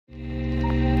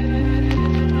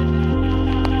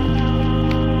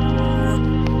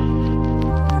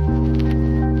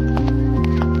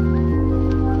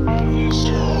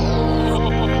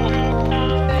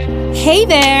Hey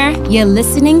there, you're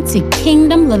listening to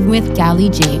Kingdom Living with Gally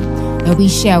J, where we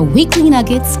share weekly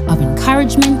nuggets of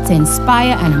encouragement to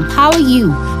inspire and empower you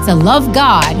to love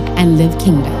God and live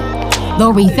kingdom.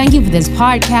 Lord, we thank you for this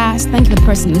podcast. Thank you for the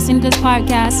person listening to this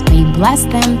podcast. May you bless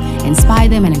them, inspire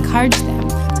them, and encourage them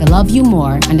to love you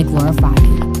more and to glorify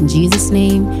you. In Jesus'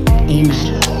 name,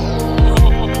 amen.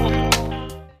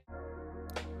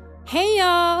 Hey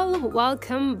y'all,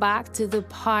 welcome back to the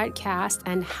podcast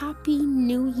and Happy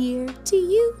New Year to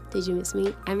you. Did you miss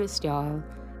me? I missed y'all.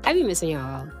 I've been missing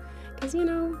y'all because,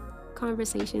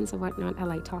 conversations and whatnot. I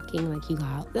like talking like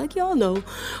y'all know.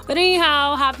 But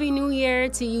anyhow, Happy New Year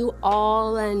to you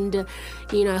all. And,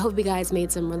 I hope you guys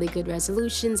made some really good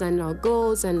resolutions and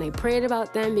goals, and I prayed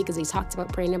about them because we talked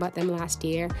about praying about them last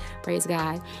year. Praise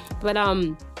God. But,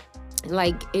 I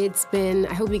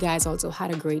hope you guys also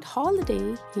had a great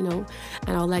holiday, and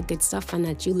all that good stuff, and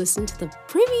that you listened to the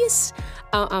previous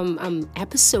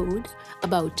episode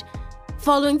about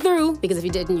following through, because if you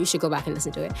didn't, you should go back and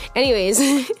listen to it.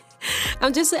 Anyways,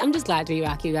 I'm just glad to be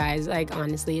back, you guys.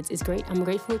 Honestly, it's great. I'm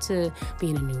grateful to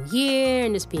be in a new year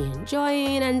and just be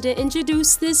enjoying and to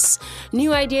introduce this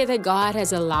new idea that God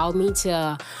has allowed me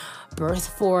to birth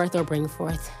forth or bring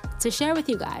forth to share with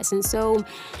you guys. And so,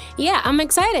 I'm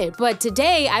excited. But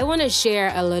today I want to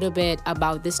share a little bit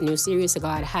about this new series that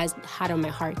God has had on my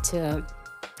heart to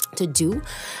do.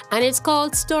 And it's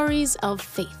called Stories of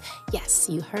Faith. Yes,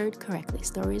 you heard correctly,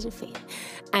 Stories of Faith.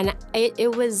 And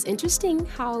it was interesting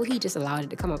how he just allowed it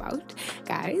to come about,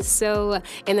 guys. So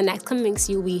in the next coming weeks,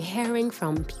 you'll be hearing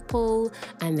from people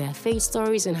and their faith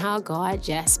stories and how God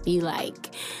just be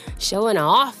showing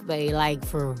off,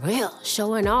 for real,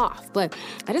 showing off. But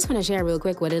I just want to share real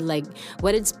quick what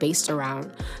it's based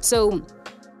around. So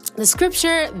the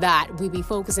scripture that we'll be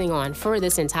focusing on for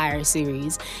this entire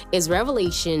series is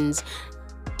Revelations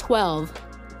 12,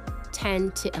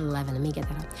 10 to 11. Let me get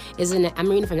that up. I'm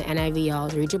reading from the NIV, y'all.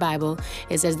 Read your Bible.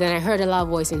 It says, "Then I heard a loud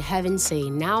voice in heaven say,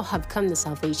 'Now have come the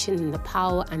salvation and the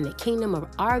power and the kingdom of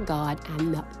our God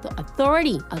and the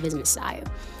authority of his Messiah.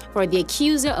 For the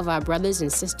accuser of our brothers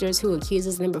and sisters who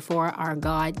accuses them before our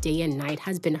God day and night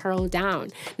has been hurled down.'"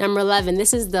 Number 11,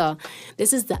 this is the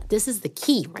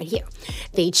key right here.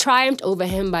 "They triumphed over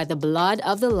him by the blood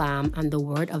of the Lamb and the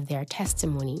word of their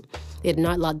testimony. They did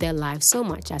not love their lives so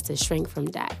much as to shrink from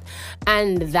death."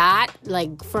 And that,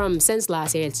 since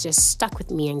last year, it's just stuck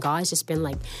with me. And God's just been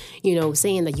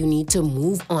saying that you need to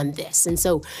move on this. And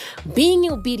so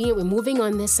being obedient, we're moving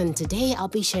on this. And today I'll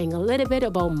be sharing a little bit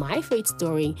about my faith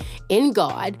story in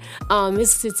God.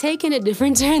 It's taking a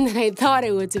different turn than I thought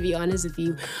it would, to be honest with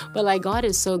you. But God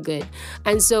is so good.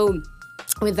 And so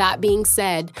with that being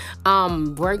said,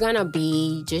 we're going to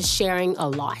be just sharing a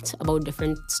lot about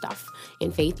different stuff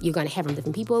in faith. You're going to hear from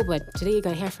different people, but today you're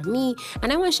going to hear from me.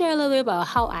 And I want to share a little bit about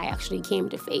how I actually came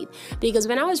to faith. Because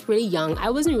when I was really young,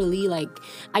 I wasn't really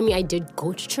I did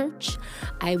go to church.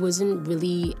 I wasn't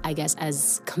really,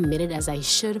 as committed as I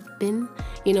should have been,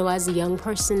 as a young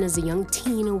person, as a young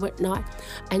teen or whatnot.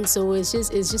 And so it's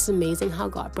just amazing how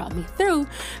God brought me through.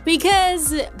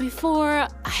 Because before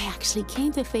I actually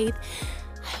came to faith,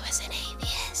 I was an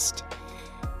atheist.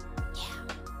 Yeah,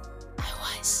 I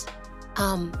was.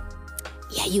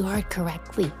 You heard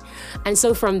correctly. And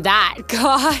so from that,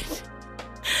 God,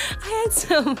 I had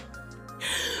some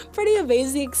pretty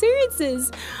amazing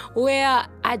experiences where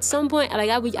at some point,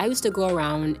 I used to go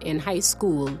around in high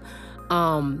school,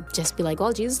 just be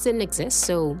well, Jesus didn't exist,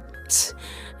 so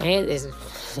I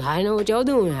don't know what y'all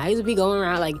doing. I used to be going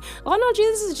around oh no,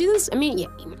 Jesus. I mean,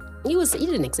 he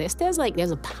didn't exist. There's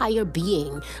a higher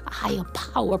being, a higher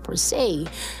power per se.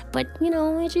 But,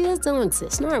 Jesus don't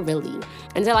exist. Not really.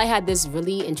 Until I had this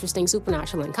really interesting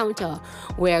supernatural encounter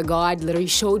where God literally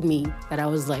showed me that I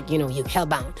was you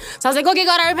hellbound. So I was okay,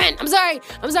 God, I repent. I'm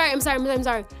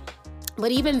sorry.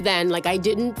 But even then, I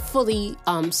didn't fully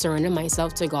surrender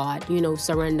myself to God,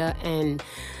 surrender and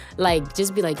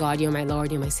just be God, you're my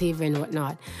Lord, you're my Savior and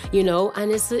whatnot,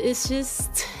 and it's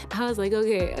just, I was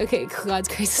okay, God's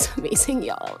grace is amazing,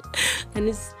 y'all, and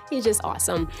it's just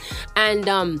awesome.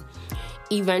 And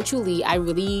eventually I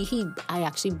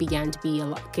actually began to be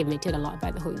convicted a lot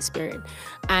by the Holy Spirit,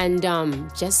 and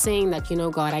just saying that,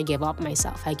 God, I give up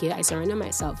myself, I surrender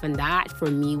myself. And that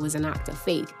for me was an act of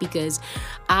faith, because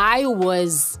I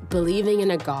was believing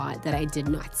in a God that I did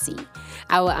not see.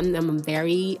 I'm a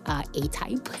very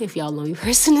A-type, if y'all know me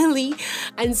personally,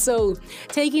 and so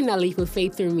taking that leap of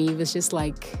faith through me was just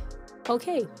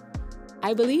okay,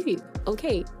 I believe you.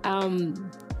 Okay,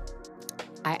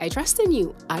 I trust in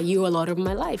you. You are Lord of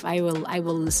my life. I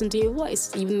will listen to your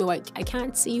voice, even though I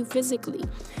can't see you physically.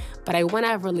 but I want to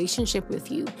have a relationship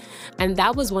with you. And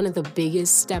that was one of the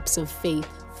biggest steps of faith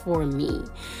for me.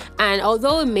 And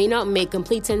although it may not make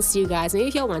complete sense to you guys, maybe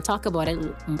if y'all want to talk about it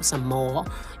some more,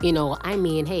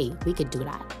 hey, we could do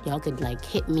that. Y'all could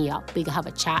hit me up. We could have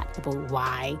a chat about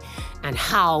why and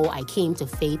how I came to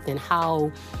faith and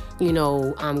how,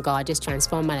 God just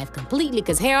transformed my life completely.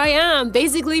 Because here I am,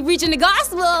 basically preaching the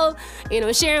gospel,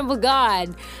 sharing with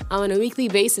God on a weekly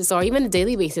basis or even a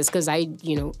daily basis. Because I,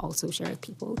 also share with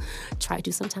people, try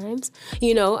to sometimes,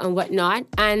 and whatnot.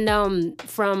 And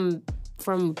from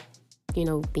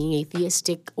being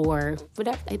atheistic or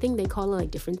whatever, I think they call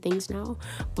it different things now,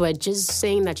 but just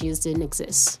saying that Jesus didn't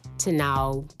exist to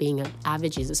now being an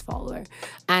avid Jesus follower.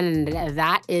 And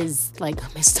that is my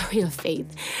story of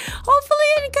faith. Hopefully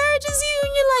it encourages you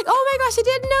and you're like, oh my gosh, I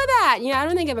didn't know that. I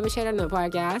don't think I've ever shared it on the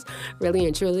podcast, really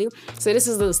and truly. So this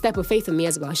is a step of faith for me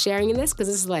as well, sharing this, because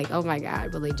this is oh my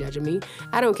God, will they judge me?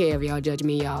 I don't care if y'all judge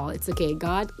me, y'all. It's okay.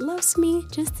 God loves me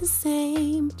just the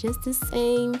same, just the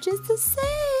same, just the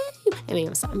same. I mean,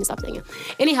 I'm stop saying it.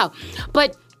 Anyhow,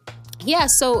 but yeah,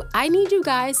 so I need you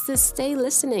guys to stay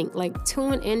listening,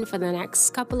 tune in for the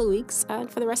next couple of weeks and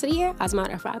for the rest of the year, as a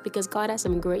matter of fact, because God has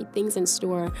some great things in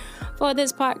store for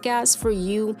this podcast for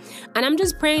you. And I'm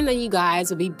just praying that you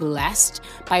guys will be blessed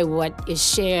by what is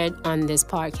shared on this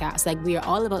podcast. We are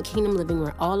all about kingdom living.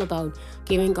 We're all about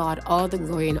giving God all the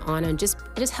glory and honor and just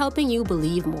helping you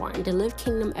believe more and to live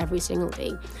kingdom every single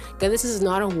day. Because this is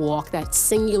not a walk that's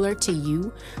singular to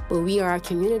you, but we are a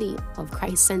community of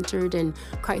Christ-centered and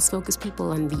Christ-focused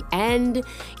people. And the end,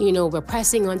 we're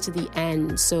pressing on to the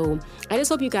end. So I just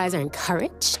hope you guys are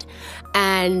encouraged,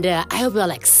 and I hope you're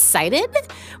all excited.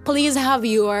 Please have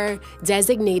your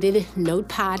designated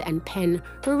notepad and pen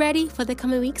ready for the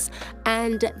coming weeks.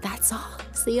 And that's all.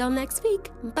 See y'all next week.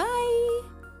 Bye.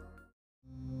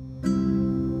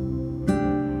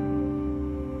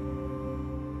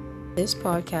 This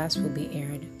podcast will be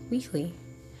aired weekly.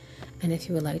 And if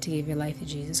you would like to give your life to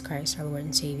Jesus Christ, our Lord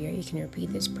and Savior, you can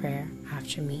repeat this prayer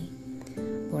after me.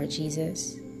 Lord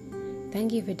Jesus,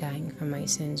 thank you for dying for my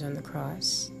sins on the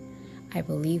cross. I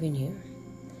believe in you,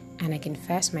 and I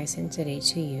confess my sin today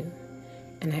to you,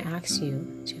 and I ask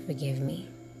you to forgive me.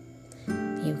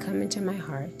 You come into my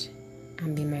heart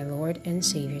and be my Lord and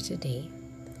Savior today.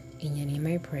 In your name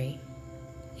I pray.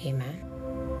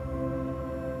 Amen.